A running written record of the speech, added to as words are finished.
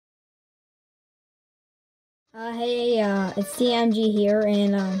It's TMG here,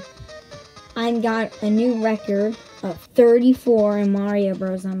 and I got a new record of 34 in Mario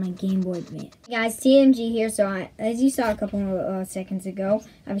Bros. On my Game Boy Advance. Hey guys, TMG here. So as you saw a couple of seconds ago,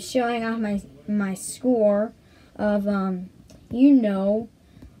 I was showing off my score of let's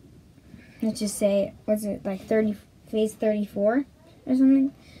just say, was it like phase 34 or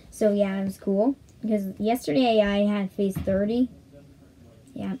something? So yeah, it was cool because yesterday I had phase 30.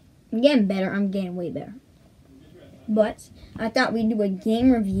 Yeah, I'm getting better. I'm getting way better. But I thought we'd do a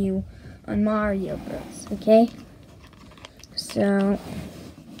game review on Mario Bros. Okay, so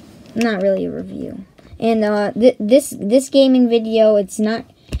not really a review. And this gaming video, it's not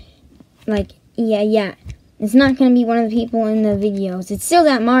like it's not gonna be one of the people in the videos. It's still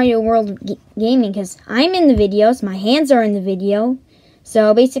that Mario World gaming because I'm in the videos. My hands are in the video.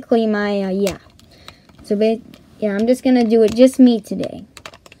 So basically, I'm just gonna do it just me today.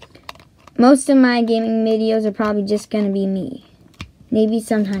 Most of my gaming videos are probably just going to be me. Maybe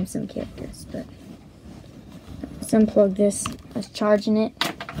sometimes some characters, but let's unplug this. I was charging it.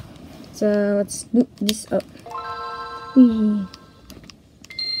 So let's boot this up.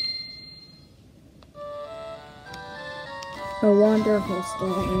 A wonderful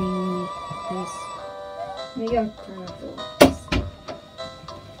story. Yes. Here we go. Turn off the lights.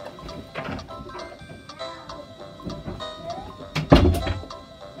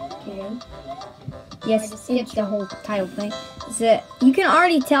 Yes, it's the whole title thing. So you can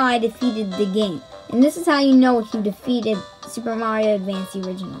already tell I defeated the game. And this is how you know if you defeated Super Mario Advance the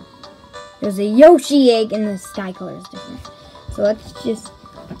original. There's a Yoshi egg and the sky color is different. So let's just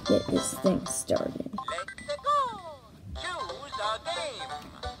get this thing started.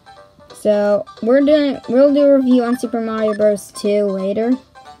 So we'll do a review on Super Mario Bros. 2 later.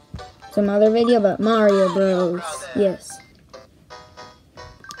 Some other video about Mario Bros. Yes.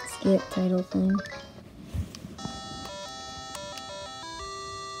 Skip title thing.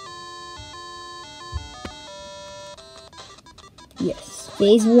 Yes,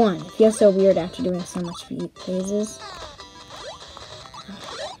 phase 1. It feels so weird after doing so much phases.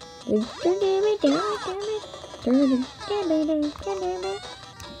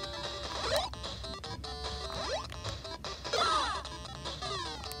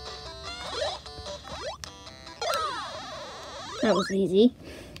 That was easy.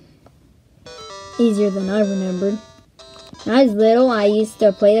 Easier than I remembered. When I was little, I used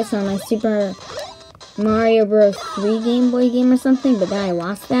to play this on my Super Mario Bros. 3 Game Boy game or something, but then I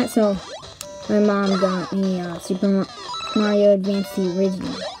lost that, so my mom got me Super Mario Advance the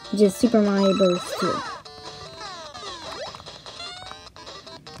original, which is Super Mario Bros. 2.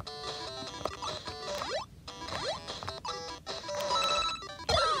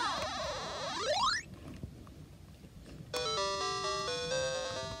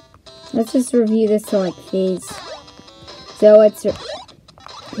 Let's just review this to like phase. So it's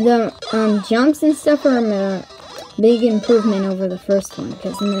the jumps and stuff are a big improvement over the first one,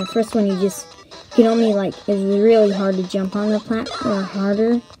 because in the first one you can only it's really hard to jump on the platform, or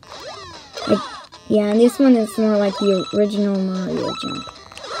harder. Yeah, and this one is more like the original Mario jump.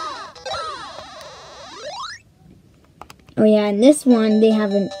 Oh yeah, and this one they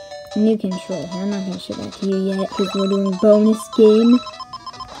have a new control. I'm not gonna show that to you yet because we're doing bonus game.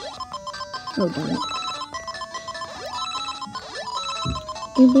 Oh darn it.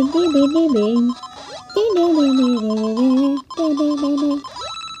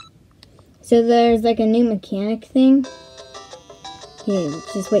 So there's like a new mechanic thing. Okay,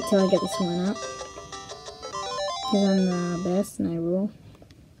 let's just wait till I get this one up. Because I'm the best and I rule.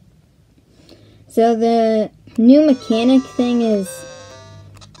 So the new mechanic thing is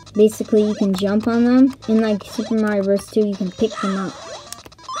basically you can jump on them. In like Super Mario Bros. 2 you can pick them up.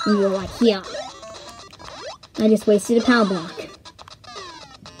 And you're like, yeah. I just wasted a power block.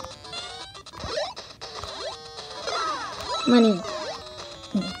 Money.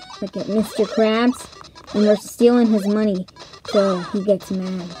 Look at Mr. Krabs, and we're stealing his money, so he gets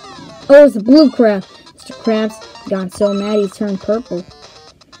mad. Oh, it's a blue crab. Mr. Krabs gone so mad he's turned purple.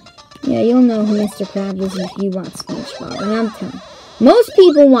 Yeah, you'll know who Mr. Krabs is if you watch SpongeBob, and I'm telling you, most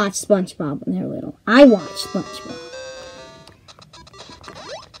people watch SpongeBob when they're little. I watch SpongeBob.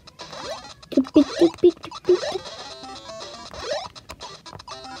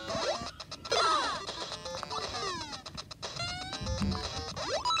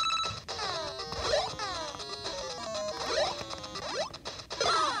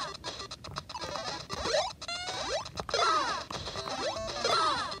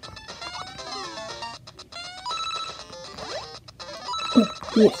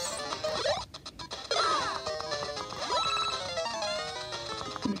 Yes.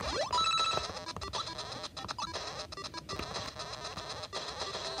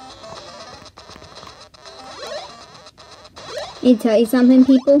 Let me tell you something,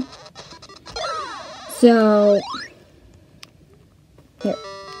 people. So, here.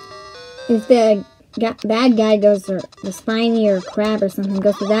 If the bad guy goes, or the spiny or crab or something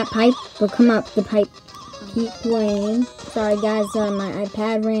goes to that pipe, will come up the pipe. Keep playing. Sorry guys, my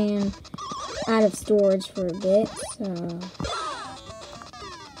iPad ran out of storage for a bit, so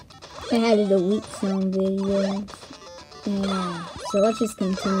I had to delete some videos. And so let's just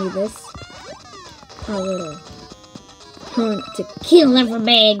continue this. Our little hunt to kill every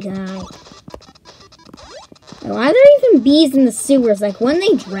bad guy. Why are there even bees in the sewers? Like when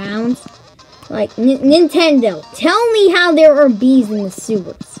they drowned, like Nintendo, tell me how there are bees in the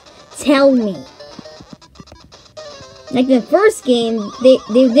sewers. Tell me. Like the first game, they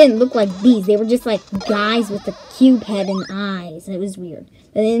didn't look like bees. They were just like guys with a cube head and eyes. It was weird.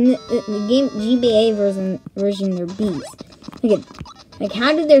 But in the game GBA version, they're bees. Like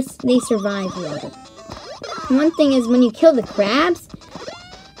how did they survive water? One thing is when you kill the crabs.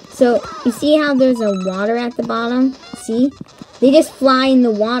 So you see how there's a water at the bottom? See? They just fly in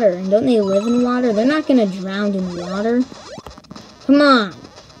the water, and don't they live in water? They're not gonna drown in water. Come on.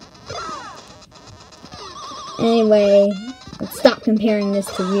 Anyway, let's stop comparing this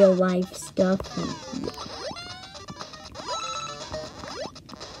to real life stuff.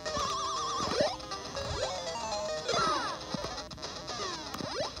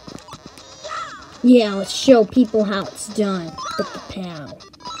 Yeah, let's show people how it's done with the POW.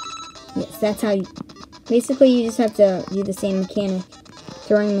 Yes, that's how you... Basically, you just have to do the same mechanic,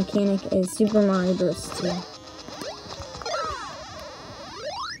 throwing mechanic as Super Mario Bros. 2.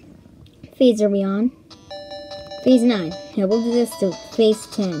 Phase are we on? Phase 9. Yeah, we'll do this to phase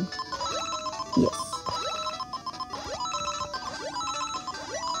 10. Yes.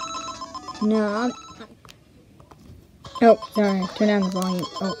 No, oh, sorry. Turn down the volume.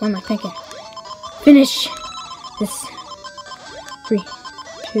 Oh, what am I thinking? Finish this. 3,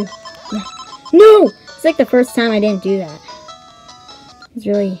 2, 1. No! It's like the first time I didn't do that. It's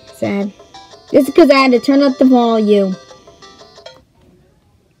really sad. It's because I had to turn up the volume.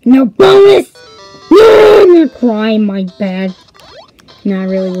 No bonus! No, I'm gonna cry, my bad. No, I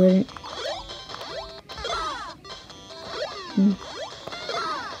really wouldn't.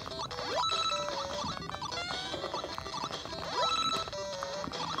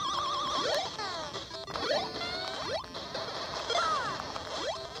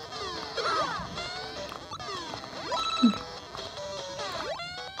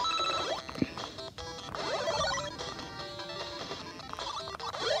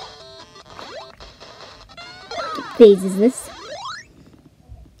 Phase is this?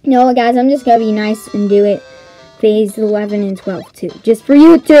 No, guys, I'm just gonna be nice and do it. Phase 11 and 12 too. Just for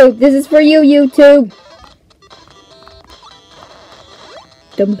YouTube. This is for you, YouTube.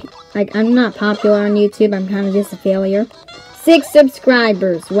 Like, I'm not popular on YouTube. I'm kind of just a failure. 6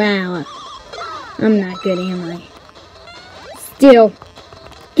 subscribers. Wow. I'm not good, am I? Still,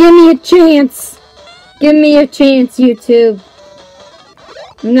 give me a chance. Give me a chance, YouTube.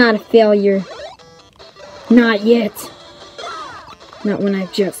 I'm not a failure. Not yet. Not when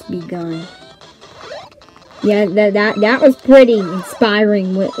I've just begun. Yeah, that was pretty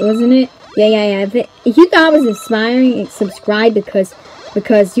inspiring, wasn't it? Yeah. If you thought it was inspiring, subscribe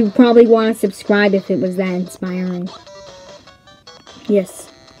because you probably want to subscribe if it was that inspiring.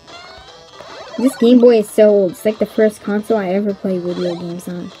 Yes. This Game Boy is so old. It's like the first console I ever played video games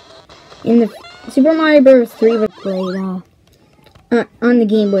on. In the Super Mario Bros. 3 was played on the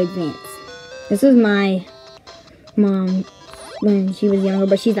Game Boy Advance. This was my mom when she was younger,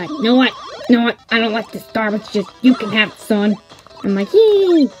 but she's like, you know what, I don't like this garbage, just, you can have it, son. I'm like,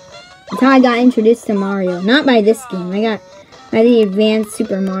 yay! That's how I got introduced to Mario. Not by this game, I got by the Advanced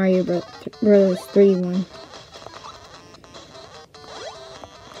Super Mario Bros. 3 one.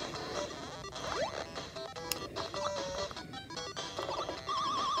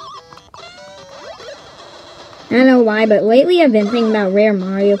 I don't know why, but lately I've been thinking about rare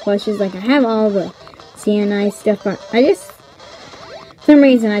Mario plushes. Like, I have all the CNI stuff, but for some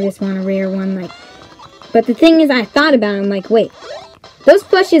reason I just want a rare one. Like, but the thing is, I thought about it, I'm like, wait, those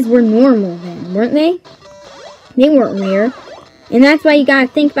plushes were normal then, weren't they? They weren't rare. And that's why you gotta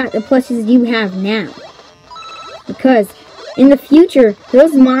think about the plushes you have now. Because in the future,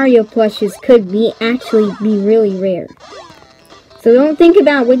 those Mario plushes could actually be really rare. So don't think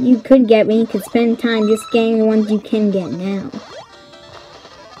about what you could get when you could spend time just getting the ones you can get now.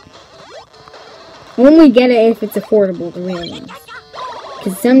 Only get it if it's affordable, the rare ones.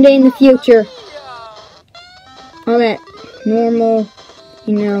 Because someday in the future, all that normal,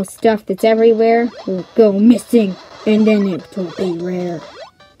 you know, stuff that's everywhere will go missing. And then it will be rare.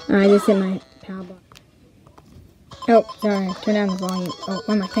 I just hit my power button. Oh, sorry. Turn down the volume. Oh,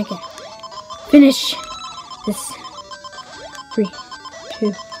 what am I thinking? Finish this. 3,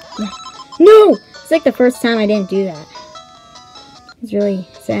 2, 1. No! It's like the first time I didn't do that. It's really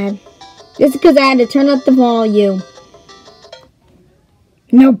sad. It's because I had to turn up the volume.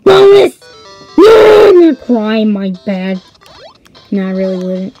 No bonus! No! I'm gonna cry, my bad. No, I really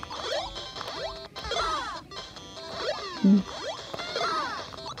wouldn't.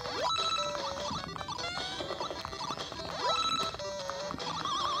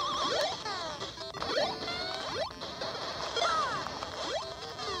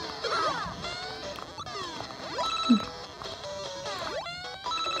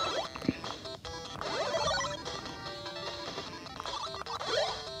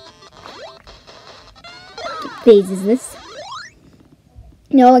 Phase is this?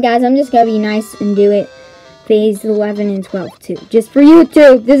 No, guys, I'm just gonna be nice and do it. Phase 11 and 12 too. Just for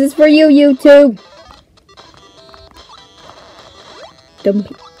YouTube. This is for you, YouTube.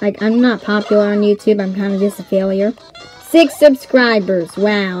 Like, I'm not popular on YouTube. I'm kind of just a failure. 6 subscribers.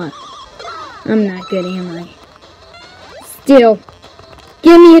 Wow. I'm not good, am I? Still,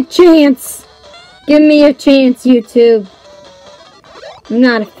 give me a chance. Give me a chance, YouTube. I'm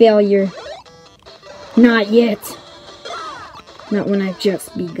not a failure. Not yet. Not when I've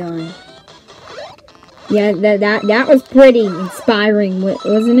just begun. Yeah, that was pretty inspiring,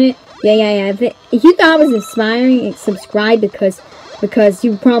 wasn't it? Yeah. If you thought it was inspiring, subscribe because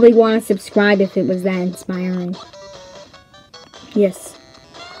you probably want to subscribe if it was that inspiring. Yes.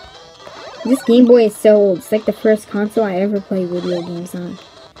 This Game Boy is so old. It's like the first console I ever played video games on.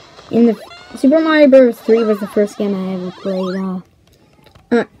 Super Mario Bros. 3 was the first game I ever played on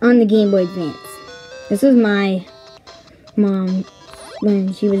the Game Boy Advance. This was my mom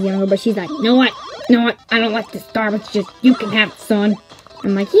when she was younger, but she's like, you know what, I don't like this garbage, just, you can have it, son.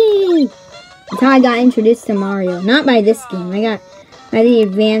 I'm like, yay! That's how I got introduced to Mario. Not by this game, I got by the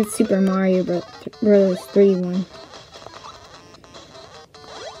Advanced Super Mario Bros. 3 one.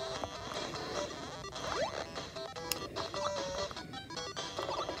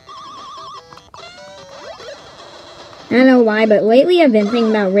 I don't know why, but lately I've been thinking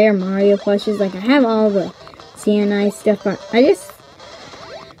about rare Mario plushes. Like, I have all the CNI stuff, but for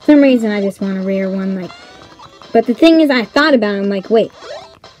some reason, I just want a rare one. Like, but the thing is, I thought about it. I'm like, wait,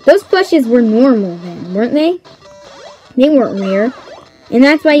 those plushes were normal then, weren't they? They weren't rare. And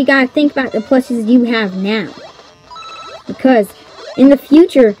that's why you gotta think about the plushes you have now. Because in the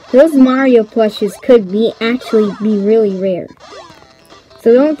future, those Mario plushes could actually be really rare.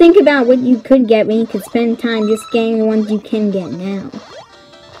 So don't think about what you could get when you could spend time just getting the ones you can get now.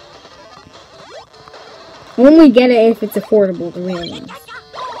 Only get it if it's affordable, the rare ones.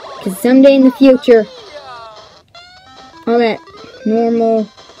 Because someday in the future, all that normal,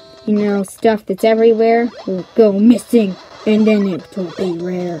 stuff that's everywhere will go missing. And then it will be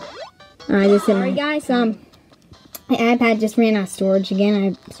rare. Sorry guys, my iPad just ran out of storage again. I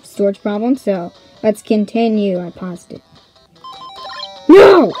have storage problems, so let's continue. I paused it.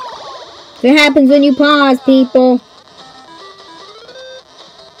 No! That happens when you pause, people.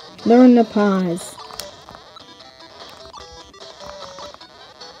 Learn to pause.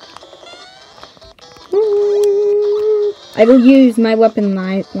 I will use my weapon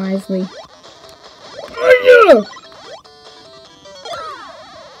wisely.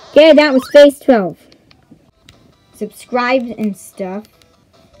 Okay, that was phase 12. Subscribe and stuff.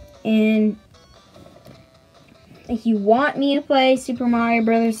 And if you want me to play Super Mario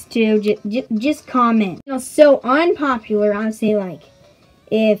Bros. 2, just comment. So unpopular, honestly, like,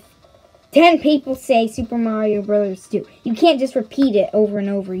 if 10 people say Super Mario Bros. 2, you can't just repeat it over and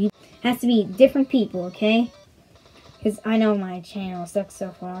over. It has to be different people, okay? Because I know my channel sucks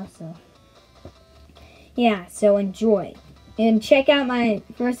so far, so. Yeah, so enjoy. And check out my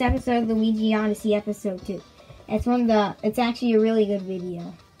first episode of Luigi Odyssey episode 2. It's actually a really good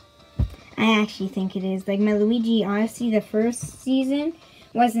video. I actually think it is. Like, my Luigi Odyssey, the first season,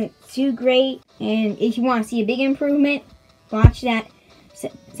 wasn't too great. And if you want to see a big improvement, watch that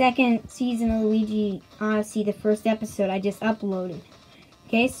second season of Luigi Odyssey, the first episode I just uploaded.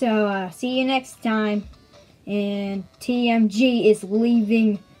 Okay, so see you next time. And TMG is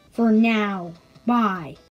leaving for now. Bye.